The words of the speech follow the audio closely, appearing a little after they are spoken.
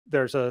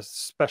there's a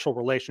special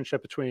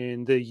relationship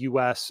between the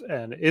U.S.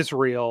 and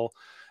Israel,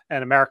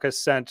 and America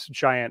sent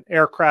giant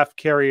aircraft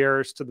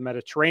carriers to the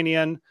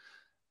Mediterranean.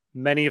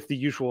 Many of the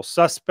usual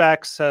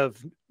suspects have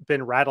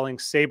been rattling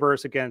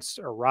sabers against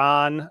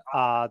Iran.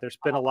 There's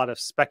been a lot of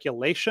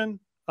speculation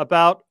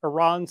about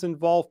Iran's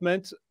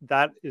involvement.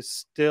 That is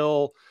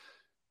still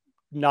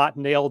not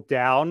nailed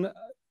down,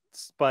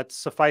 but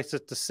suffice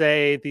it to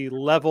say, the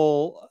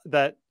level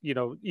that,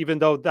 even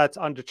though that's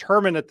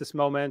undetermined at this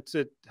moment,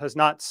 it has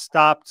not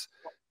stopped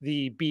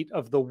the beat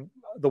of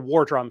the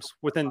war drums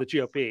within the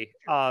GOP.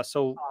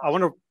 So I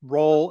want to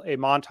roll a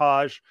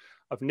montage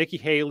of Nikki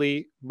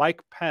Haley,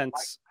 Mike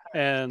Pence,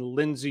 and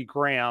Lindsey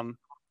Graham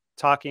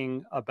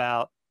talking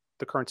about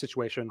the current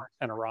situation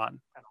in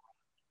Iran.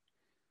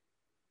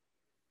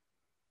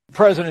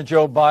 President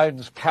Joe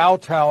Biden's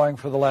kowtowing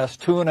for the last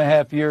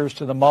 2.5 years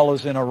to the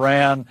mullahs in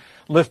Iran,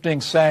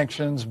 lifting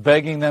sanctions,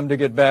 begging them to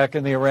get back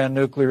in the Iran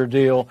nuclear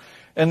deal,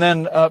 and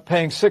then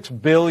paying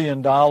 $6 billion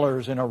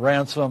in a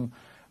ransom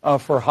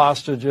for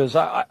hostages,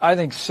 I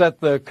think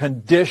set the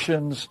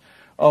conditions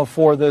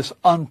for this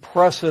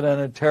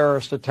unprecedented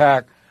terrorist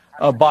attack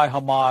by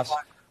Hamas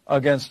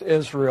against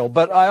Israel.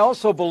 But I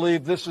also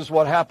believe this is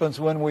what happens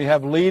when we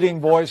have leading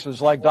voices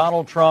like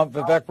Donald Trump,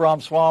 Vivek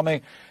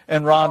Ramaswamy,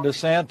 and Ron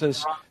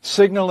DeSantis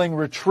signaling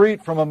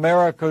retreat from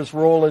America's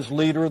role as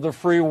leader of the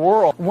free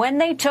world. When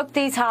they took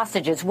these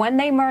hostages, when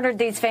they murdered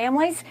these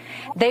families,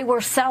 they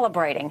were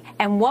celebrating.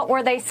 And what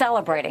were they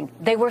celebrating?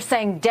 They were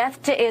saying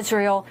death to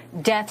Israel,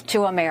 death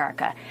to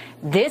America.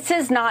 This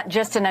is not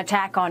just an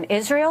attack on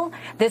Israel.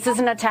 This is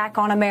an attack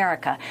on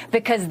America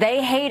because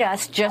they hate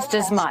us just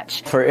as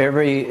much. For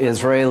every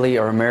Israeli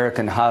or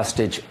American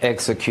hostage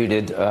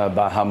executed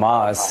by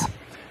Hamas,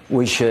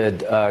 we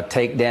should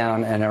take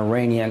down an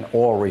Iranian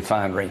oil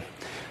refinery.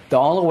 The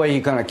only way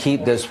you're going to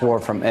keep this war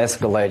from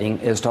escalating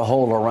is to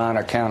hold Iran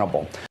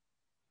accountable.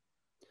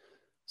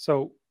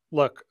 So,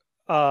 look,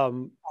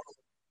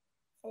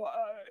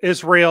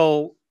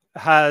 Israel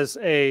has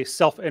a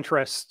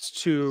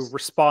self-interest to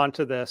respond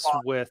to this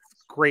with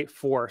great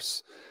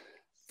force.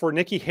 For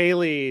Nikki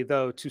Haley,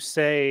 though, to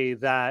say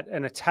that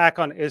an attack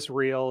on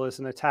Israel is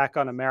an attack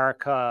on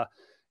America,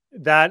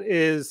 that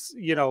is,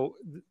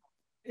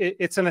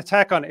 it's an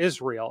attack on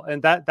Israel,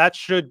 and that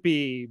should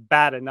be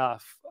bad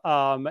enough.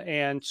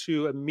 And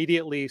to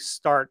immediately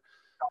start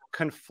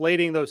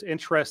conflating those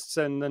interests,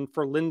 and then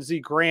for Lindsey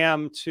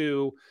Graham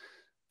to,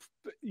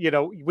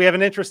 we have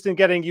an interest in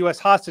getting U.S.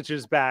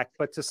 hostages back,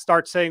 but to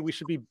start saying we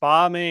should be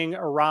bombing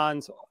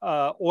Iran's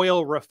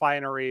oil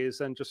refineries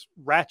and just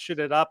ratchet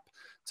it up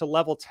to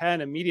level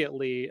 10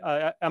 immediately.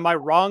 Am I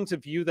wrong to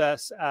view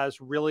this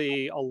as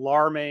really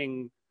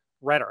alarming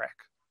rhetoric?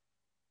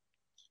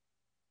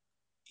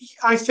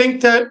 I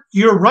think that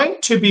you're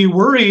right to be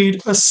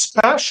worried,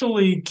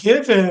 especially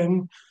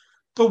given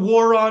the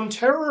war on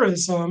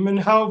terrorism and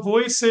how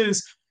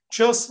voices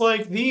just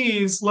like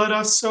these led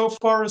us so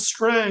far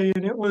astray.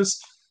 And it was,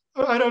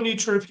 I don't need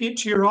to repeat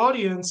to your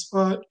audience,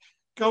 but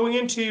going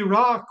into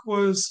Iraq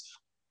was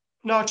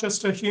not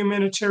just a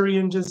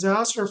humanitarian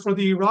disaster for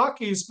the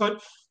Iraqis,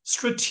 but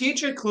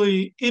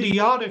strategically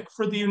idiotic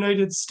for the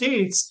United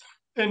States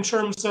in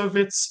terms of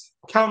its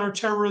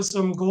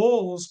counterterrorism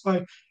goals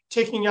by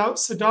taking out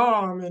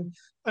Saddam and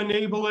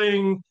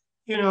enabling,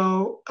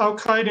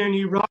 Al-Qaeda in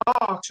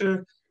Iraq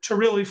to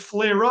really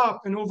flare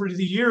up and over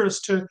the years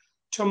to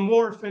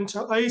morph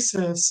into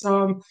ISIS.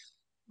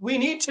 We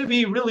need to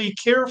be really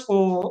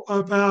careful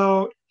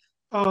about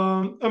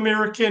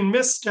American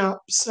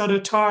missteps at a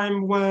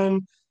time when,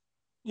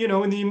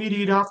 in the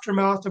immediate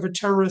aftermath of a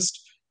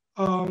terrorist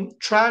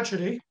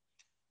tragedy.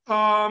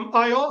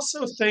 I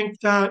also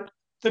think that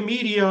the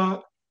media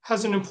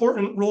has an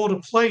important role to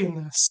play in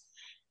this.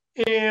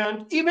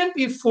 And even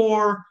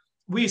before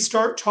we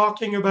start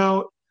talking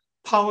about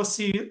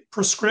policy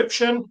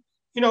prescription,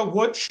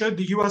 what should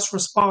the U.S.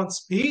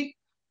 response be?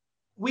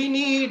 We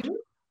need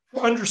to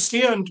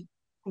understand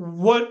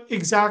what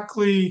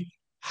exactly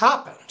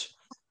happened,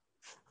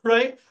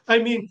 right? I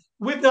mean,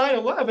 with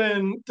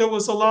 9/11, there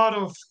was a lot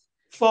of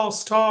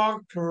false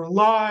talk or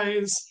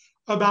lies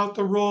about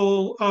the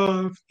role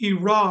of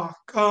Iraq.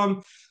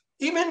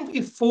 Even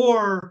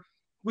before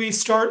we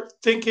start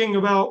thinking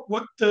about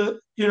what the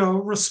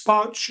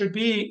response should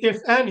be, if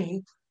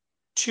any,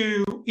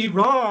 to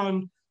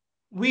Iran,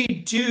 we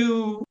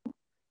do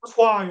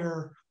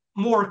require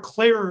more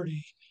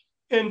clarity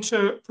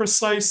into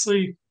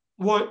precisely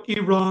what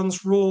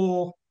Iran's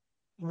role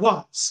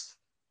was.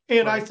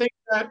 And right. I think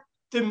that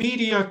the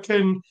media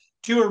can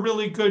do a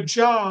really good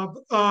job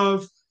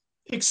of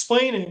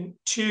explaining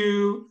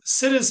to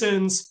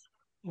citizens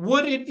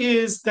what it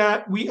is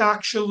that we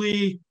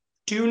actually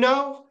do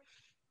know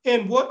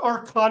and what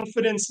our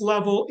confidence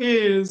level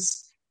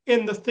is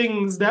in the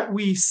things that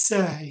we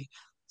say.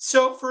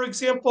 So, for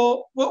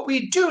example, what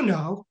we do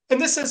know,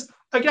 and this is,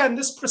 again,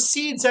 this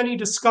precedes any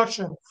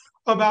discussion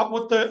about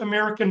what the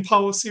American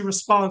policy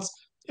response,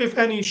 if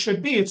any,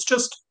 should be. It's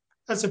just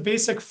as a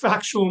basic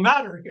factual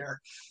matter here.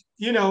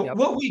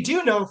 What we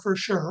do know for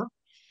sure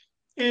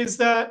is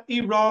that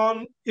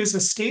Iran is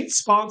a state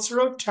sponsor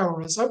of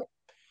terrorism.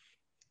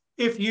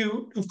 If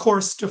you, of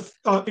course,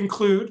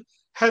 include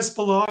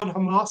Hezbollah and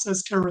Hamas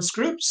as terrorist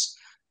groups,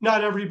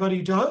 not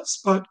everybody does,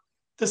 but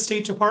the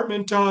State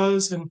Department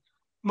does, and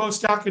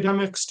most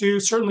academics do,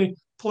 certainly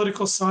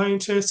political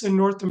scientists in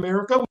North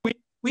America.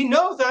 We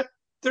know that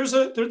there's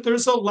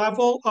a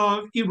level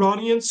of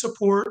Iranian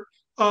support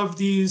of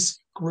these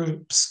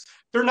groups.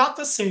 They're not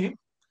the same.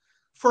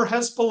 For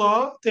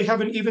Hezbollah, they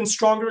have an even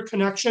stronger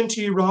connection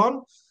to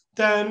Iran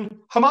than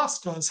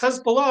Hamas does.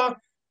 Hezbollah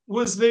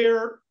was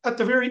there at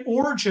the very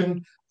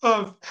origin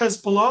of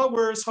Hezbollah,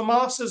 whereas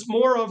Hamas is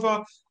more of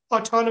an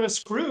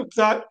autonomous group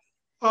that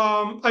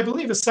I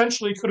believe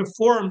essentially could have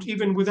formed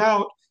even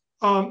without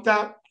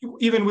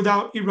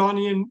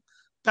Iranian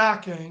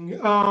backing.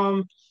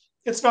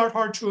 It's not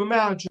hard to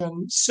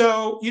imagine.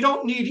 So you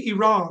don't need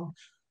Iran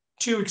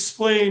to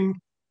explain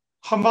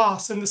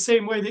Hamas in the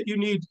same way that you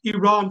need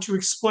Iran to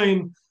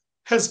explain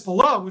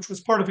Hezbollah, which was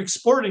part of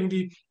exporting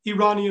the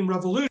Iranian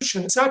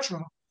Revolution,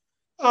 etc.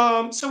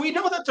 So we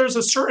know that there's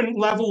a certain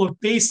level of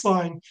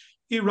baseline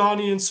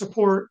Iranian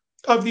support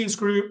of these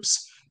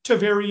groups to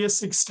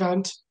various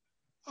extent.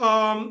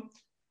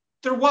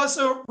 There was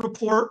a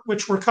report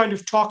which we're kind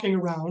of talking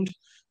around,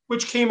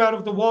 which came out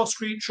of the Wall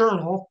Street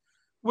Journal,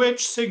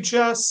 which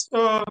suggests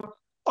a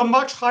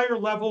much higher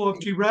level of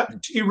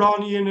direct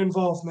Iranian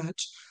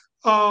involvement.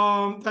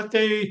 That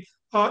they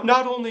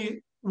not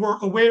only were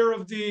aware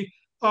of the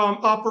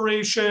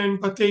operation,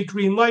 but they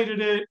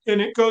green-lighted it,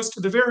 and it goes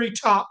to the very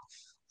top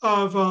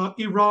of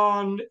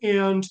Iran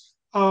and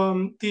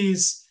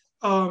these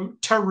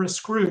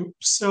terrorist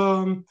groups.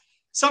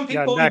 Some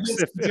people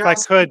next, if I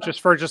could,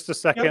 just for just a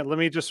second, let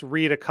me just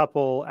read a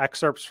couple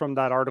excerpts from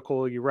that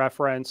article you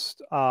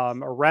referenced.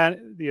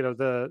 Iran,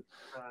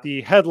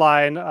 the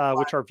headline,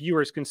 which our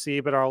viewers can see,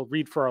 but I'll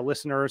read for our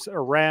listeners.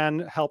 Iran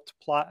helped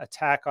plot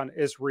attack on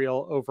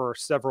Israel over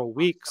several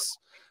weeks.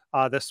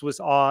 This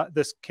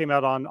came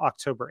out on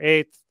October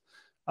 8th.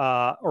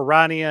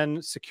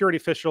 Iranian security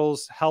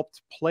officials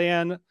helped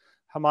plan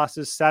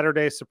Hamas's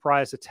Saturday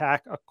surprise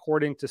attack,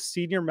 according to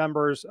senior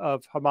members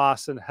of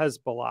Hamas and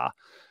Hezbollah.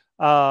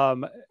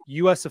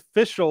 U.S.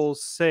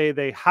 officials say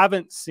they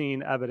haven't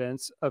seen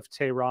evidence of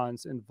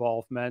Tehran's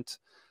involvement.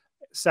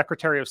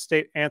 Secretary of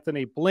State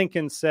Anthony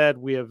Blinken said,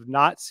 "We have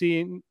not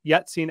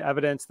yet seen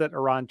evidence that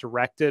Iran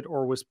directed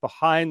or was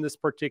behind this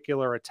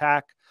particular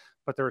attack,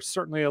 but there is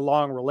certainly a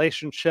long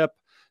relationship."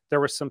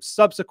 There was some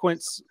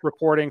subsequent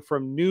reporting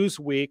from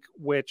Newsweek,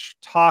 which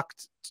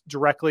talked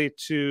directly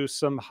to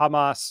some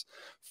Hamas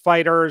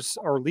fighters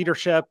or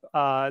leadership.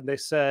 They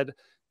said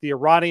it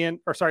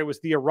was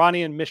the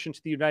Iranian mission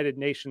to the United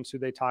Nations who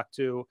they talked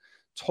to,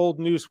 told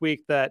Newsweek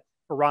that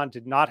Iran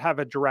did not have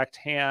a direct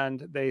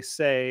hand. They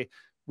say,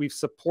 "We've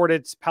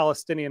supported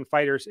Palestinian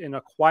fighters in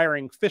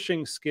acquiring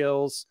fishing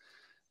skills.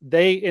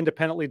 They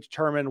independently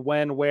determine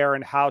when, where,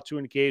 and how to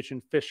engage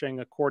in fishing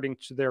according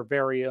to their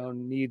very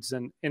own needs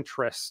and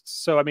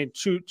interests." So, I mean,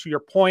 to your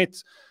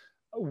point,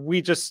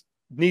 we just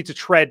need to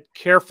tread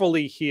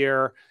carefully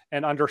here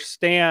and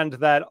understand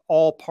that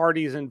all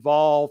parties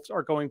involved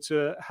are going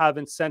to have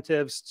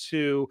incentives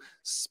to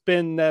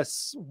spin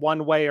this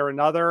one way or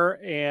another.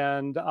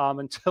 And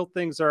until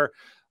things are,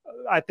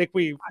 I think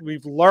we've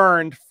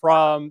learned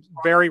from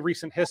very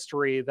recent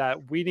history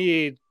that we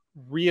need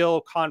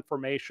real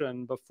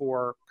confirmation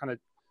before kind of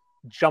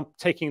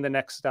taking the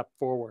next step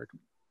forward.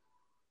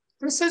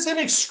 This is an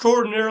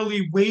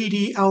extraordinarily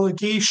weighty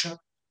allegation.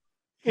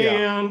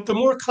 And the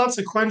more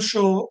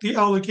consequential the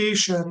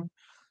allegation,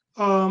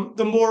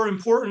 the more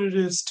important it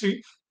is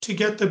to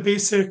get the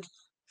basic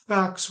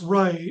facts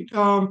right.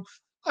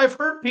 I've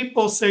heard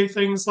people say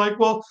things like,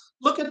 well,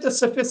 look at the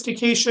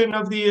sophistication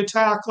of the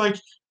attack. Like,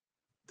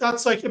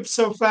 that's like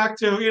ipso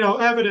facto,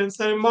 evidence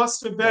that it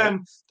must have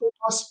been, there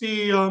must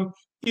be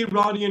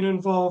Iranian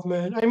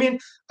involvement. I mean,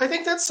 I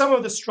think that some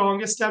of the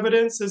strongest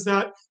evidence is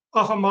that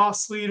a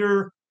Hamas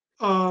leader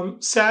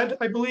said,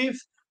 I believe,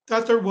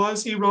 that there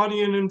was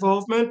Iranian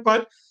involvement.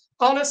 But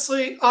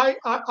honestly,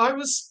 I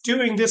was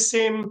doing this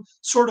same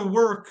sort of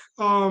work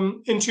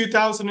in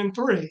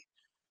 2003,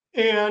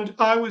 and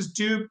I was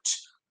duped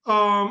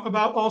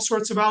about all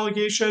sorts of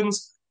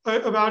allegations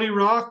about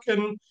Iraq,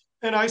 and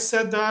I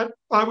said that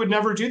I would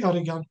never do that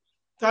again.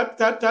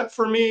 That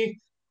for me,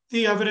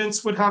 the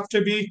evidence would have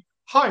to be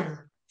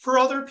higher. For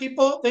other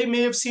people, they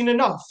may have seen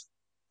enough.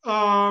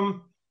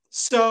 But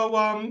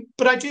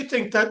I do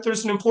think that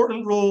there's an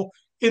important role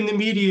in the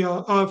media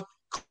of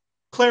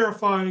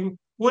clarifying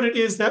what it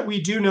is that we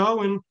do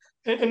know and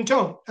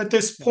don't at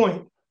this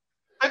point.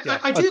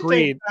 I do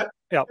think that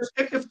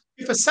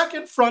if a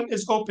second front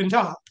is opened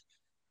up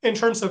in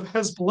terms of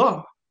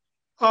Hezbollah,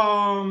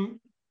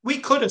 we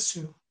could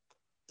assume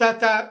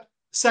that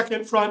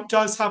second front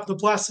does have the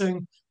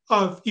blessing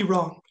of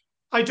Iran.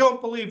 I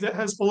don't believe that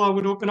Hezbollah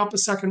would open up a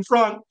second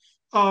front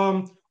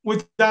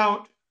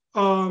without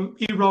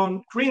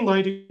Iran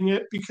greenlighting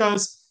it,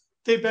 because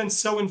they've been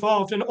so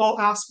involved in all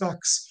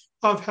aspects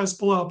of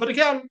Hezbollah. But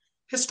again,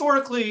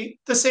 historically,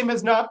 the same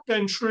has not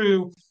been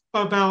true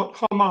about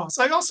Hamas.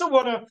 I also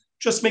want to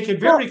just make it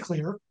very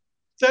clear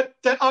that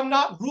I'm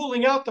not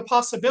ruling out the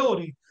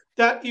possibility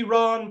that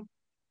Iran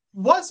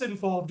was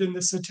involved in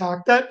this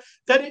attack, that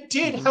it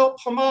did help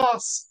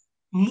Hamas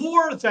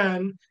more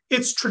than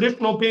its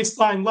traditional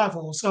baseline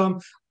levels.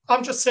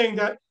 I'm just saying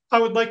that I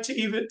would like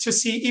to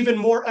see even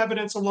more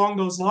evidence along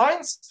those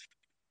lines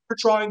for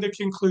drawing the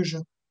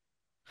conclusion.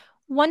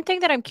 One thing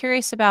that I'm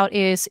curious about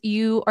is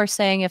you are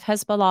saying if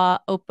Hezbollah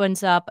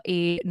opens up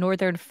a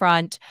northern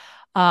front,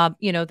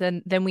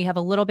 then we have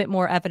a little bit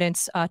more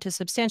evidence to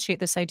substantiate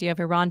this idea of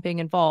Iran being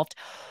involved.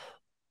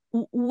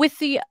 With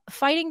the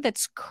fighting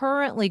that's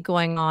currently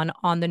going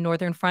on the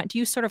northern front, do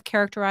you sort of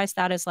characterize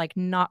that as like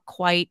not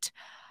quite,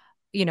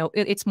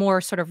 it's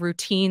more sort of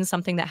routine,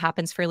 something that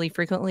happens fairly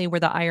frequently where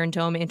the Iron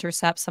Dome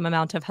intercepts some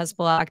amount of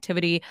Hezbollah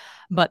activity,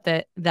 but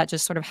that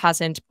just sort of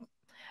hasn't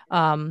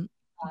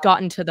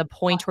gotten to the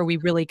point where we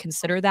really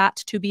consider that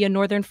to be a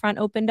northern front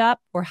opened up?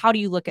 Or how do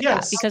you look at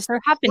that? Because there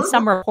have been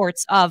some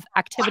reports of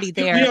activity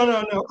there.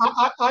 No.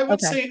 I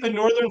would say a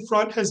northern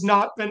front has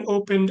not been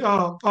opened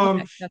up.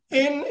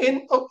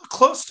 In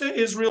close to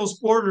Israel's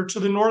border, to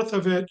the north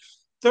of it,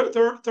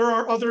 there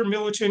are other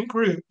militant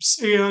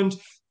groups, and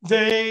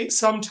they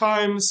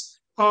sometimes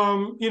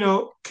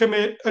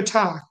commit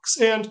attacks,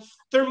 and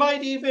there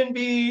might even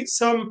be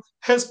some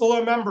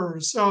Hezbollah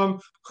members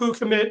who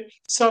commit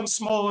some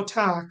small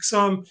attacks.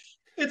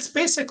 It's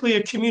basically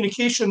a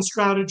communication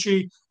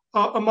strategy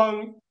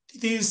among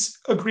these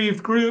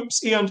aggrieved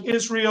groups, and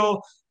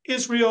Israel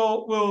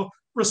will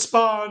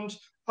respond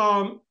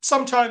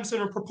sometimes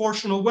in a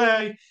proportional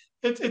way.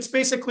 It's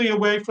basically a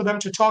way for them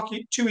to talk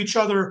to each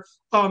other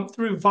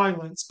through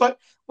violence. But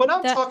when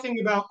I'm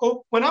talking about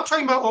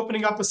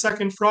opening up a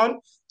second front,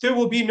 there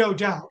will be no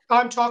doubt.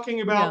 I'm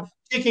talking about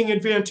taking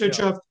advantage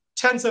of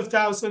tens of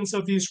thousands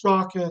of these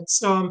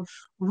rockets,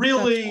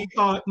 really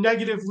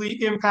negatively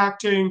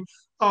impacting,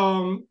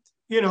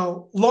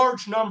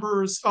 large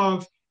numbers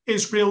of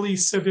Israeli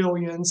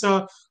civilians.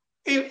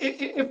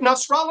 If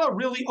Nasrallah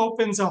really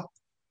opens up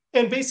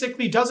and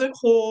basically doesn't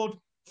hold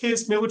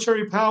his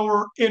military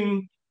power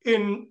in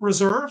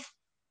reserve,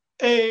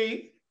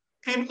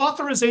 an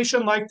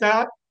authorization like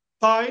that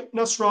by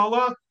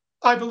Nasrallah,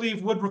 I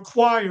believe, would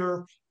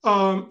require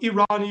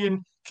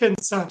Iranian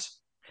consent.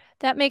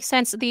 That makes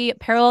sense. The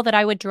parallel that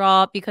I would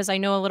draw, because I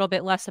know a little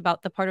bit less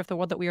about the part of the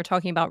world that we are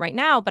talking about right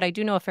now, but I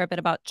do know a fair bit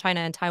about China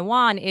and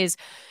Taiwan, is,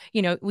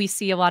 we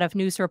see a lot of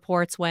news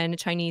reports when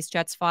Chinese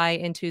jets fly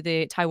into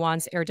the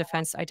Taiwan's air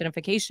defense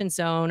identification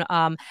zone.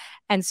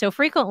 And so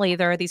frequently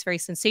there are these very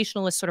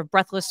sensationalist, sort of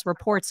breathless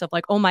reports of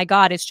like, oh my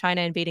God, is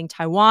China invading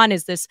Taiwan?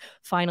 Is this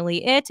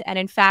finally it? And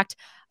in fact,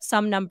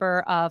 some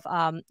number of,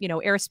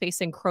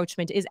 airspace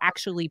encroachment is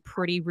actually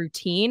pretty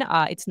routine.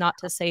 It's not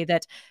to say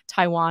that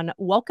Taiwan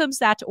welcomes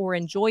that or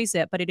enjoys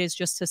it, but it is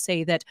just to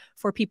say that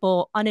for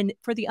people,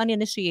 for the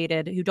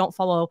uninitiated who don't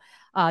follow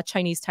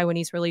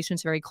Chinese-Taiwanese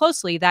relations very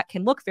closely, that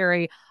can look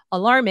very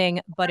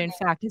alarming, but in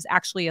fact is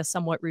actually a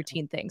somewhat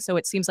routine thing. So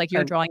it seems like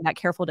you're drawing that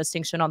careful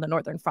distinction on the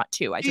northern front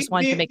too. I just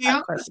wanted to make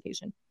that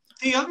clarification.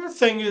 The other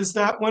thing is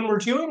that when we're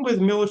dealing with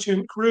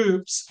militant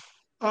groups,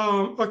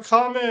 a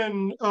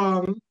common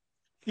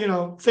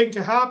thing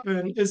to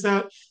happen is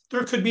that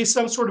there could be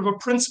some sort of a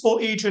principal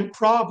agent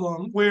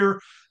problem where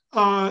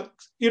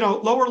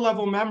lower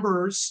level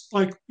members,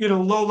 like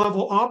low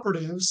level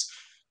operatives,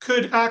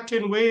 could act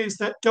in ways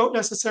that don't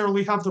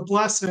necessarily have the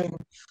blessing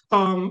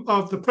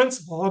of the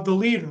principal, of the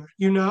leader.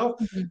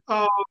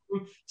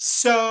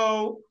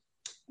 So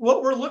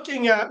what we're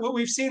looking at, what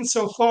we've seen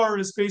so far,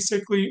 is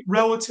basically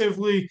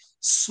relatively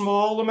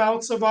small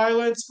amounts of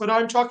violence, but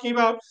I'm talking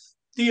about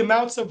the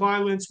amounts of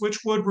violence which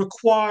would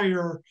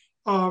require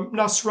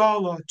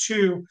Nasrallah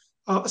to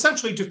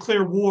essentially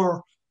declare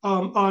war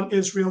on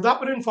Israel. That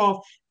would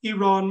involve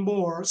Iran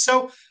more.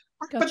 So,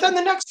 but then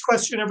the next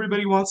question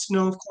everybody wants to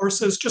know, of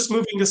course, is just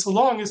moving us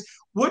along, is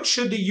what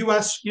should the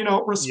U.S.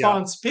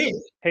 response be?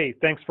 Hey,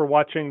 thanks for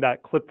watching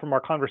that clip from our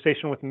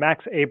conversation with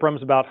Max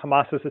Abrahms about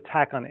Hamas's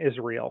attack on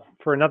Israel.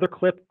 For another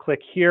clip, click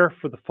here.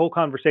 For the full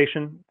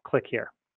conversation, click here.